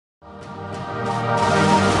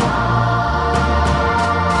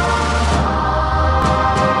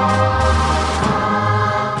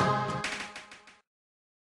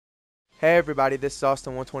everybody, this is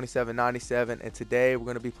Austin12797, and today we're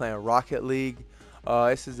going to be playing Rocket League.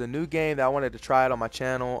 This is a new game that I wanted to try out on my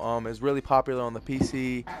channel. It's really popular on the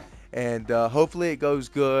PC, and hopefully it goes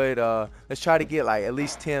good. Let's try to get like at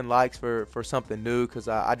least 10 likes for something new, because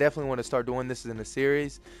I definitely want to start doing this in a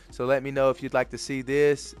series. So let me know if you'd like to see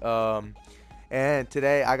this. And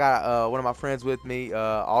today I got one of my friends with me,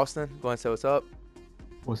 Austin. Go ahead and say what's up.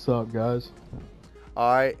 What's up, guys?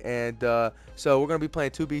 Alright, and so we're going to be playing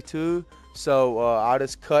 2v2, so I'll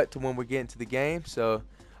just cut to when we get into the game, so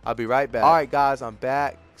I'll be right back. Alright guys, I'm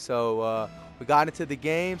back, so we got into the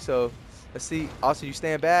game, so let's see. Also, you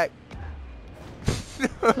stand back?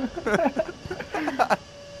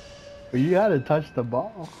 You had to touch the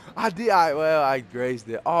ball. I did. Well, I grazed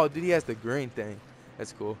it. Oh, dude, he has the green thing.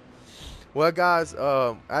 That's cool. Well, guys,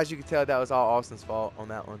 as you can tell, that was all Austin's fault on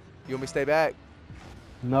that one. You want me to stay back?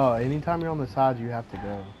 No, anytime you're on the side, you have to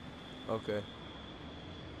go. Okay.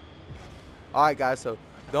 All right, guys. So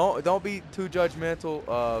don't be too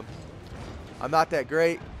judgmental. I'm not that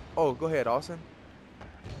great. Oh, go ahead, Austin.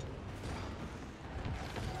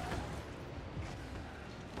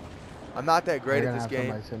 I'm not that great at this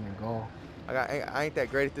game. Sitting in goal. I ain't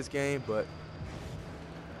that great at this game, but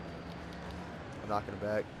I'm knocking it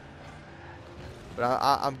back. But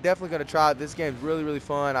I'm definitely gonna try it. This game's really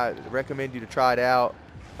fun. I recommend you to try it out.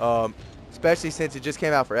 Especially since it just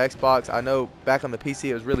came out for Xbox. I know back on the PC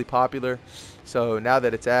it was really popular, so now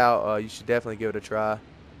that it's out, you should definitely give it a try.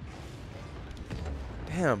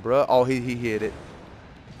 Damn, bro. Oh, he hit it.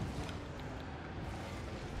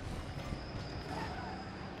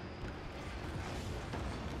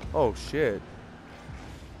 Oh shit.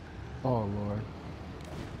 Oh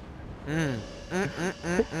Lord.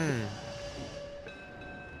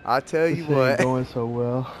 I tell you this what. ain't going so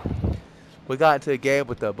well. We got into a game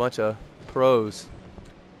with a bunch of pros.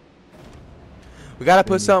 We gotta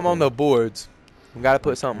put something on the boards. We gotta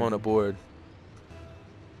put something on the board.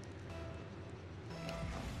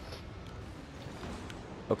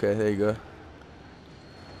 Okay, there you go.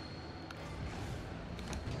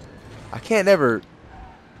 I can't never.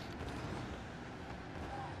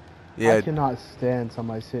 Yeah. I cannot stand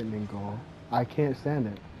somebody sitting in goal. I can't stand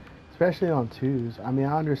it, especially on twos. I mean,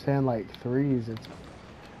 I understand like threes. It's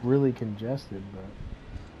really congested, but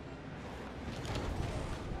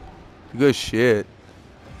Good shit.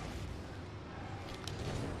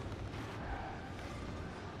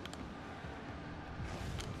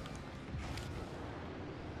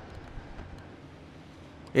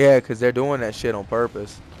 Yeah, because they're doing that shit on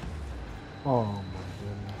purpose. oh my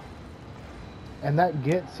goodness. And that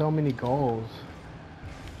gets so many goals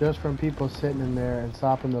just from people sitting in there and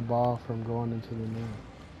stopping the ball from going into the net.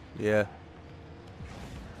 Yeah.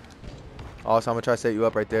 Also, I'm gonna try to set you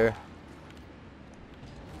up right there.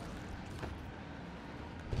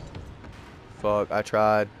 Fuck, I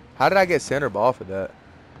tried. How did I get center ball for that?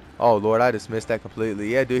 Oh Lord, I just missed that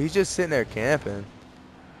completely. Yeah, dude, he's just sitting there camping.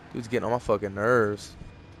 Dude's getting on my fucking nerves.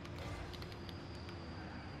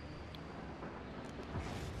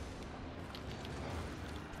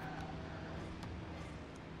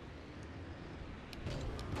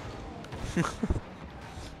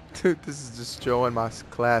 Dude, this is just showing my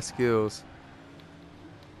class skills.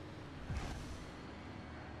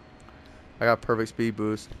 I got perfect speed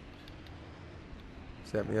boost.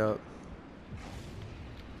 Set me up.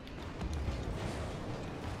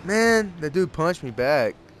 Man, that dude punched me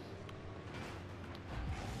back.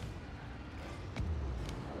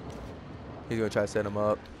 He's gonna try to set him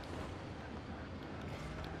up.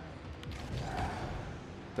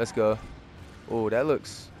 Let's go. Oh, that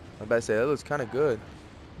looks, I'm about to say, that looks kind of good.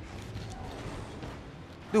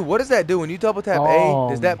 Dude, what does that do when you double tap A?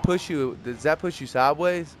 Does that push you? Does that push you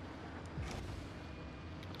sideways?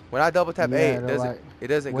 When I double tap A, it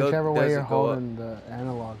doesn't go. Whichever way you're go holding the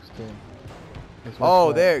analog stick.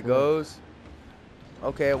 Oh, there it goes.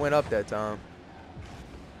 Okay, it went up that time.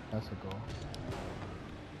 That's a goal.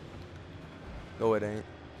 No, it ain't.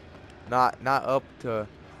 Not up to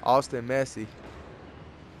Austin Messi.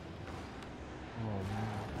 Oh man.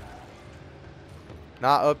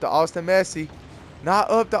 Not up to Austin Messi. Not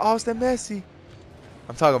up to Austin Messi.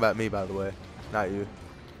 I'm talking about me, by the way, not you.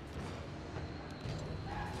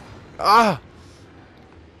 Ah!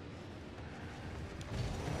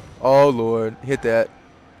 Oh Lord, hit that.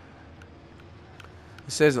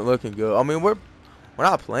 This isn't looking good. I mean, we're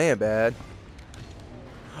not playing bad.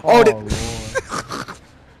 Oh, Lord.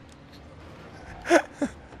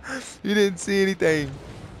 You didn't see anything.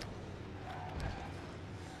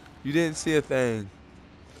 You didn't see a thing.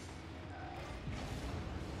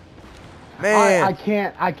 Man, I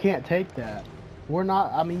can't take that. We're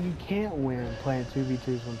not. I mean, you can't win playing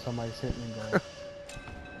 2v2s when somebody's hitting in goal.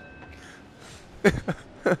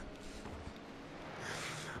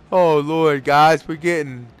 Oh Lord, guys, we're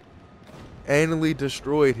getting anally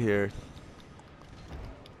destroyed here.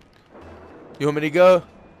 You want me to go?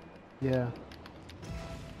 Yeah.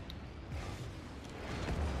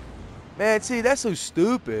 Man, see, that's so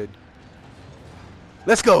stupid.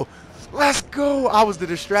 Let's go. Let's go. I was the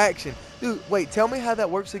distraction. Dude, wait, tell me how that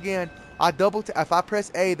works again. If I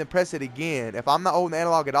press A, then press it again. If I'm not holding the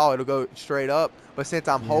analog at all, it'll go straight up. But since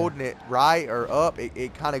I'm holding it right or up,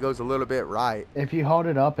 it kind of goes a little bit right. If you hold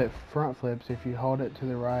it up, it front flips. If you hold it to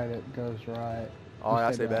the right, it goes right. All right,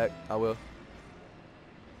 I stay back. I will.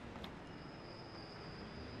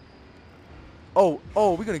 Oh,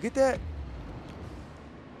 we're going to get that?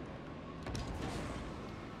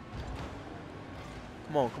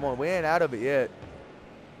 Come on. We ain't out of it yet.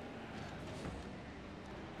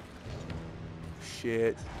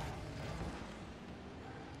 Shit.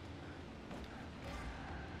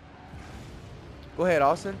 Go ahead,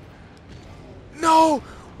 Austin. No!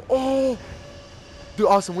 Oh! Dude,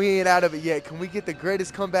 Austin, we ain't out of it yet. Can we get the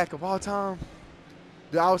greatest comeback of all time?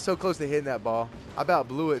 Dude, I was so close to hitting that ball. I about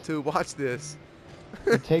blew it, too. Watch this.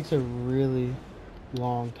 It takes a really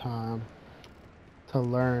long time to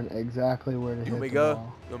learn exactly where to hit the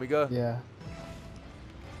ball. You want me to go? Yeah.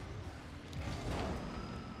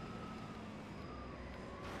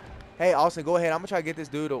 Hey, Austin, go ahead. I'm going to try to get this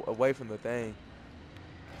dude away from the thing.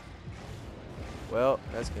 Well,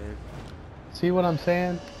 that's good. See what I'm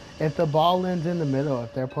saying? If the ball lands in the middle,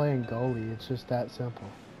 if they're playing goalie, it's just that simple.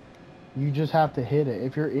 You just have to hit it.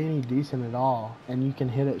 If you're any decent at all, and you can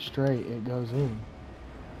hit it straight, it goes in.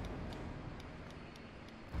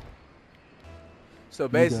 So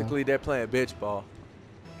basically, they're playing bitch ball.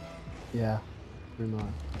 Yeah, pretty much.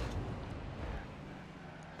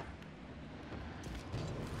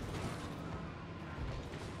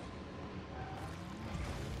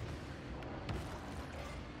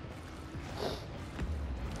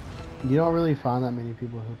 You don't really find that many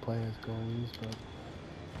people who play as goalies, but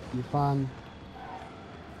you find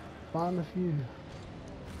a few.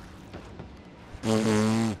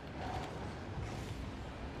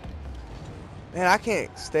 Man, I can't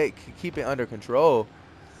keep it under control.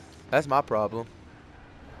 That's my problem.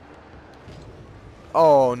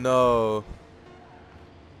 Oh no.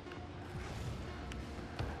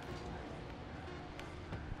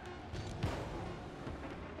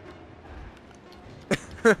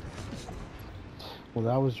 Well,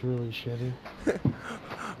 that was really shitty.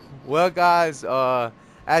 Well, guys,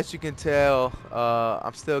 as you can tell,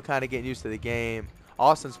 I'm still kind of getting used to the game.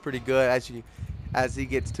 Austin's pretty good as he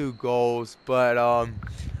gets 2 goals, but I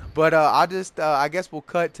guess we'll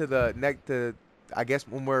cut to the next I guess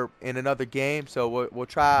when we're in another game. So we'll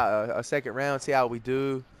try a second round, see how we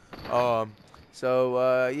do. Yeah, I'll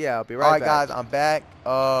be right back. All right, guys, I'm back.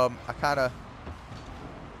 I kind of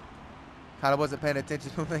wasn't paying attention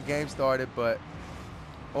when the game started, but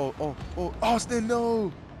oh, Austin, no.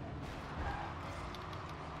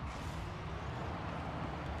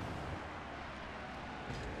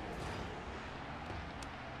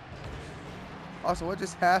 Austin, what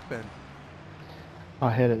just happened? I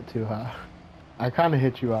hit it too high. I kind of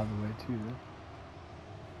hit you out of the way too,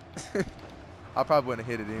 though. I probably wouldn't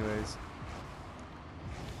have hit it anyways.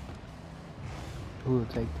 Who will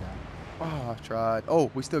take that? Oh, I tried. Oh,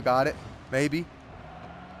 we still got it. Maybe.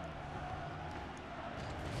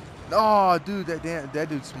 Oh, dude, that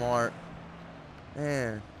dude's smart.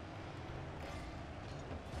 Man.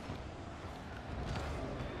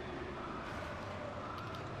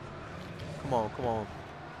 Come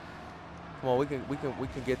on, we can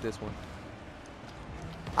get this one.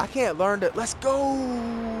 I can't learn to. Let's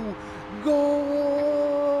go!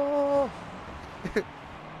 Go!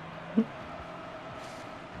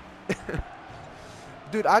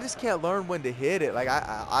 Dude, I just can't learn when to hit it. Like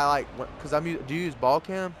I like because do you use ball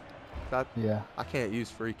cam? Yeah. I can't use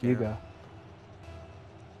free cam. You go.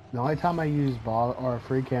 The only time I use ball or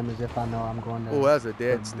free cam is if I know I'm going to. Oh, that's a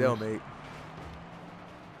dead stalemate.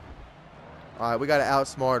 All right, we gotta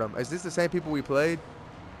outsmart them. Is this the same people we played?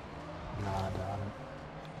 Nah, I doubt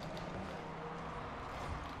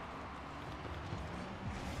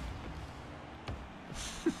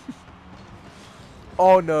it.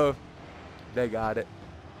 Oh no, they got it.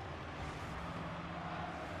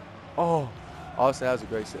 Oh, Austin, that was a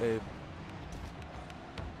great save.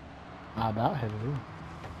 I about hit it.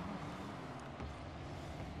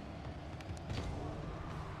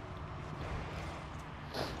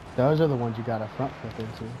 Those are the ones you got to front flip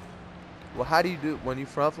into. Well, how do you do when you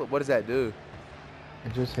front flip? What does that do?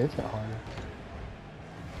 It just hits it harder.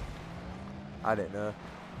 I didn't know.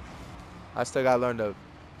 I still gotta learn to.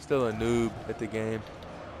 Still a noob at the game.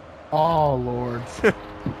 Oh Lord.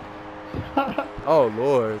 Oh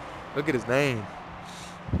Lord, look at his name.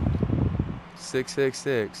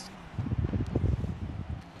 666.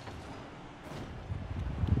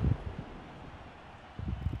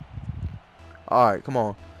 All right, come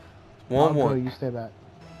on. I'll go. 1-1. You stay back.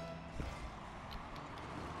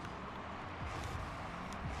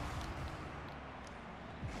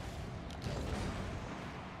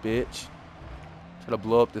 Bitch. Try to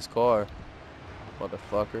blow up this car,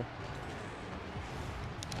 motherfucker.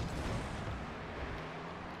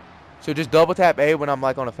 So just double tap A when I'm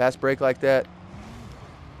like on a fast break like that.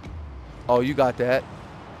 Oh, you got that.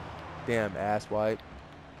 Damn ass wipe.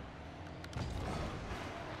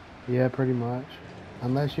 Yeah, pretty much.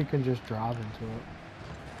 Unless you can just drive into it.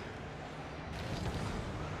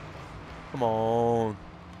 Come on.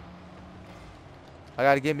 I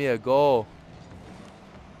gotta get me a goal.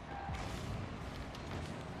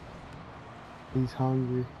 He's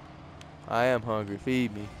hungry. I am hungry.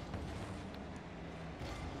 Feed me.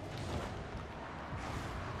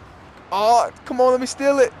 Oh, come on, let me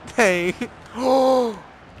steal it. Dang. Oh.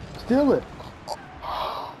 Steal it.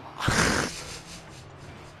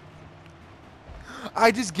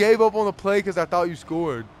 I just gave up on the play because I thought you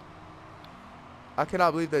scored. I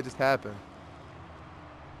cannot believe that just happened.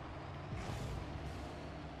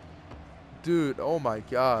 Dude, oh my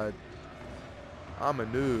God. I'm a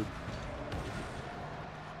noob.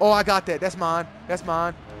 Oh, I got that. That's mine. That's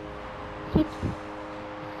mine.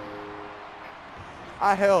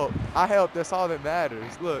 I helped. I helped. That's all that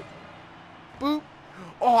matters. Look. Boop.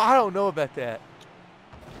 Oh, I don't know about that.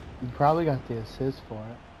 You probably got the assist for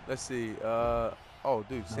it. Let's see. Oh,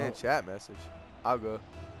 dude, send Nope. chat message. I'll go.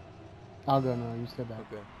 I'll go now. You stay back.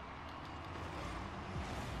 Okay.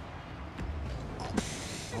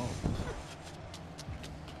 Oh.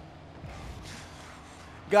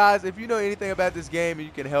 Guys, if you know anything about this game and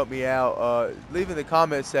you can help me out, leave in the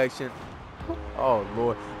comment section. Oh,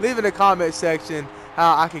 Lord. Leave in the comment section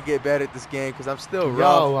how I can get better at this game because I'm still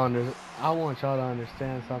rough. I want y'all to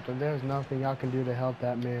understand something. There's nothing y'all can do to help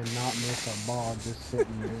that man not miss a ball just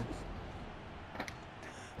sitting there.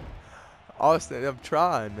 Austin, I'm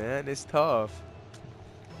trying, man. It's tough.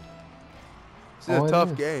 This is Oh, a it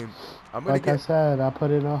tough is. game. I'm gonna Like I get. said, I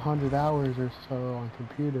put in 100 hours or so on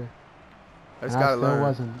computer. I And just I gotta still learn.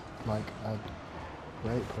 wasn't like a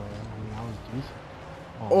great player. I mean, I was decent.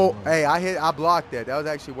 Oh, Lord. hey, I blocked that. That was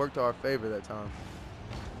actually worked to our favor that time.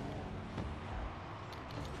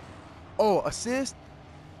 Oh, assist.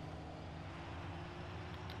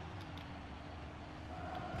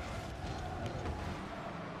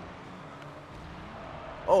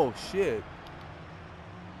 Oh shit.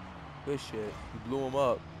 Good shit. You blew him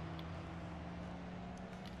up.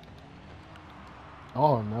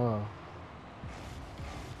 Oh no.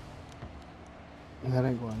 That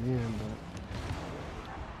ain't going in, but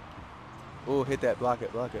Oh, hit that. Block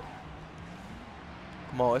it. Block it.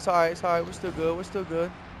 Come on. It's all right. It's all right. We're still good. We're still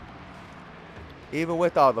good. Even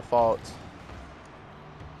with all the faults.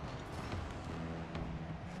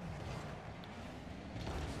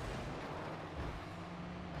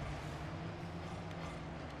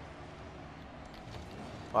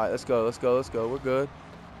 All right. Let's go. Let's go. Let's go. We're good.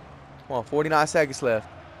 Come on. 49 seconds left.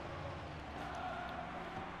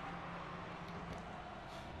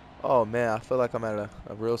 Oh man, I feel like I'm at a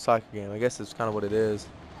real soccer game. I guess that's kind of what it is.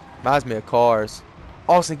 Reminds me of cars.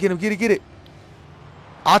 Austin, get him, get it, get it.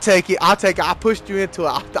 I'll take it. I'll take it. I pushed you into it.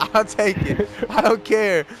 I'll take it. I don't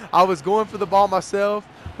care. I was going for the ball myself,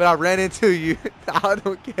 but I ran into you. I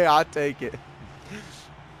don't care. I'll take it.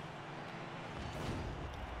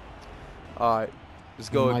 All right, let's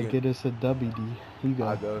you go might again. get us a WD. You go.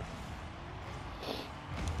 I'll go.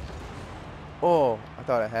 Oh, I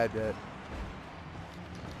thought I had that.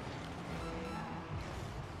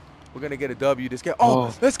 We're gonna get a W this game.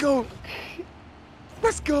 Oh, let's go.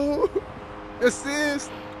 Let's go.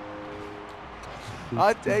 Assist.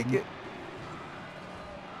 I'll take it.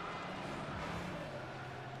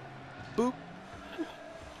 Boop.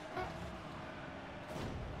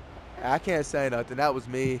 I can't say nothing. That was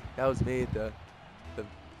me. That was me at the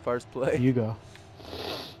first play. You go.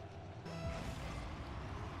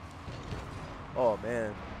 Oh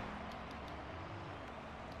man.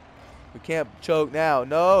 We can't choke now.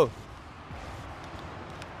 No.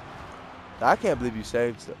 I can't believe you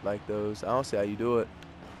saved stuff like those. I don't see how you do it.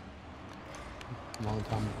 Long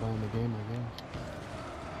time playing the game, I guess.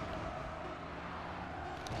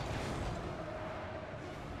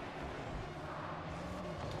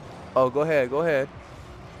 Oh, go ahead. Go ahead.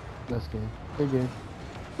 That's game. Good game.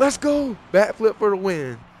 Let's go. Backflip for the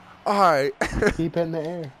win. All right. Keep it in the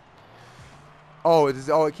air. Oh,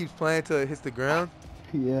 it keeps playing till it hits the ground.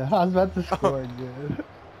 Yeah, I was about to Oh. score again.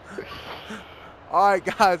 All right,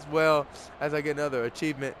 guys. Well, as I get another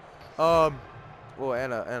achievement, well,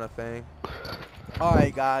 and a thing. All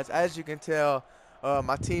right, guys. As you can tell,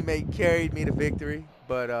 my teammate carried me to victory,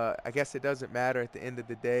 but I guess it doesn't matter at the end of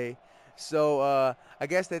the day. So I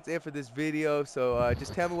guess that's it for this video. So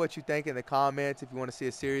just tell me what you think in the comments if you want to see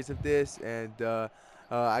a series of this, and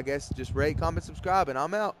I guess just rate, comment, subscribe, and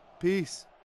I'm out. Peace.